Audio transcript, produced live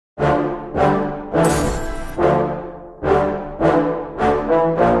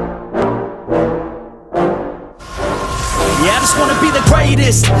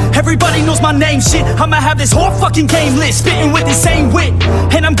list. Everybody knows my name, shit. I'ma have this whole fucking game list, spitting with insane wit,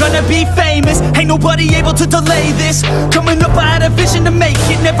 and I'm gonna be famous. Ain't nobody able to delay this. Coming up, I had a vision to make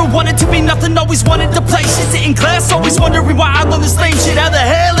it. Never wanted to be nothing, always wanted to play shit. Sit in class, always wondering why I love this lame shit. How the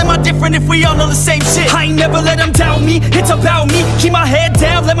hell am I different if we all know the same shit? I ain't never let them doubt me, it's about me. Keep my head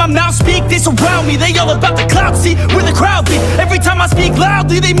down, let my mouth speak. They surround me, they all about the clout, see where the crowd be. Every time I speak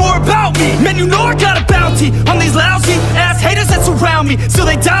loudly, they more about me. Man, you know I got a bounty on these lousy ass haters that surround me. Still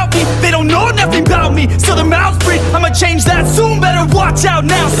they doubt me, they don't know nothing about me. Still their mouths free, I'ma change that soon. Better watch out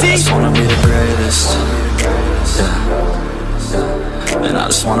now, see? I just wanna be the greatest, yeah. And I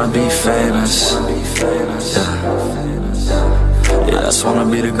just wanna be famous, yeah. I just wanna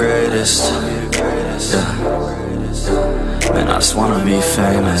be the greatest, yeah. And I just wanna be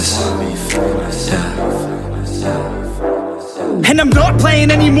famous, yeah. And I'm not playing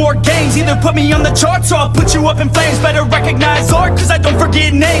any more games. Either put me on the charts or I'll put you up in flames. Better recognize art, cause I don't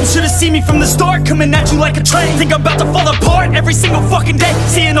forget names. Should've seen me from the start, coming at you like a train. Think I'm about to fall apart every single fucking day.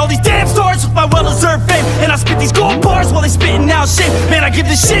 Seeing all these damn stars with my well-deserved fame. And I spit these gold bars while they spitting out shit. Man, I give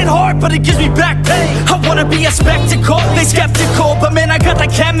this shit hard, but it gives me back pain. I wanna be a spectacle, they skeptical, but man, I got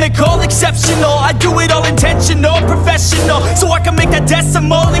that chemical, exceptional. I do it all intentional, professional, so I can make that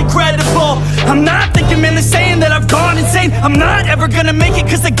decimal incredible. I'm not thinking, man, they're saying that I've gone insane. I'm not ever gonna make it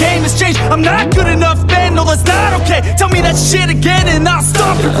cause the game has changed. I'm not good enough, man, no that's not okay. Tell me that shit again and I'll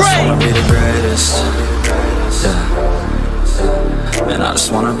stop the I brain. just wanna be the greatest, yeah. And I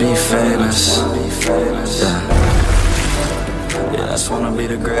just wanna be famous, yeah. I just wanna be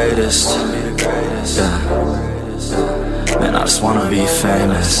the greatest, yeah. And I just wanna be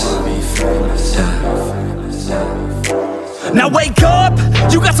famous, yeah. Now wake up,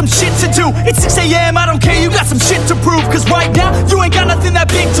 you got some shit to do. It's 6 AM, I don't care, you got some shit to prove. Cause right now, you ain't got nothing that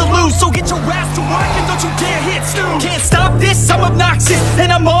big to lose. So get your ass to work and don't you dare hit snooze. Can't stop this, I'm obnoxious,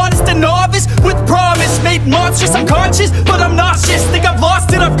 and I'm honest and novice with promise. Made monstrous, I'm conscious, but I'm nauseous. Think I've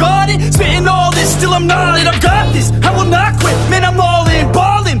lost it, I've got it. Spitting all this, still I'm not it. I've got this, I will not quit. Man, I'm all in,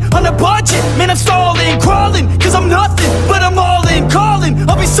 ballin' on a budget. Man, I'm stalling, crawling, cause I'm nothing, but I'm all in, calling,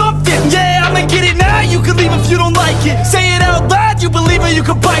 I'll be something. Yeah, I'ma get it now, you can leave if you don't like it. Say it out loud, you believe it, you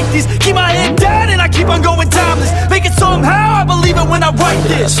can bite this. Keep my head down and I keep on going timeless. Make it somehow, I believe it when I write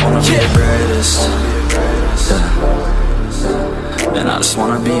this. I just wanna be the greatest, yeah. And I just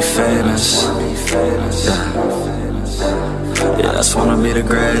wanna be famous, yeah. I just wanna be the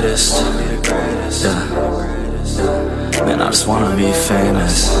greatest, yeah. Man, I just wanna be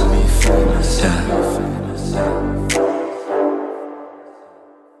famous, yeah.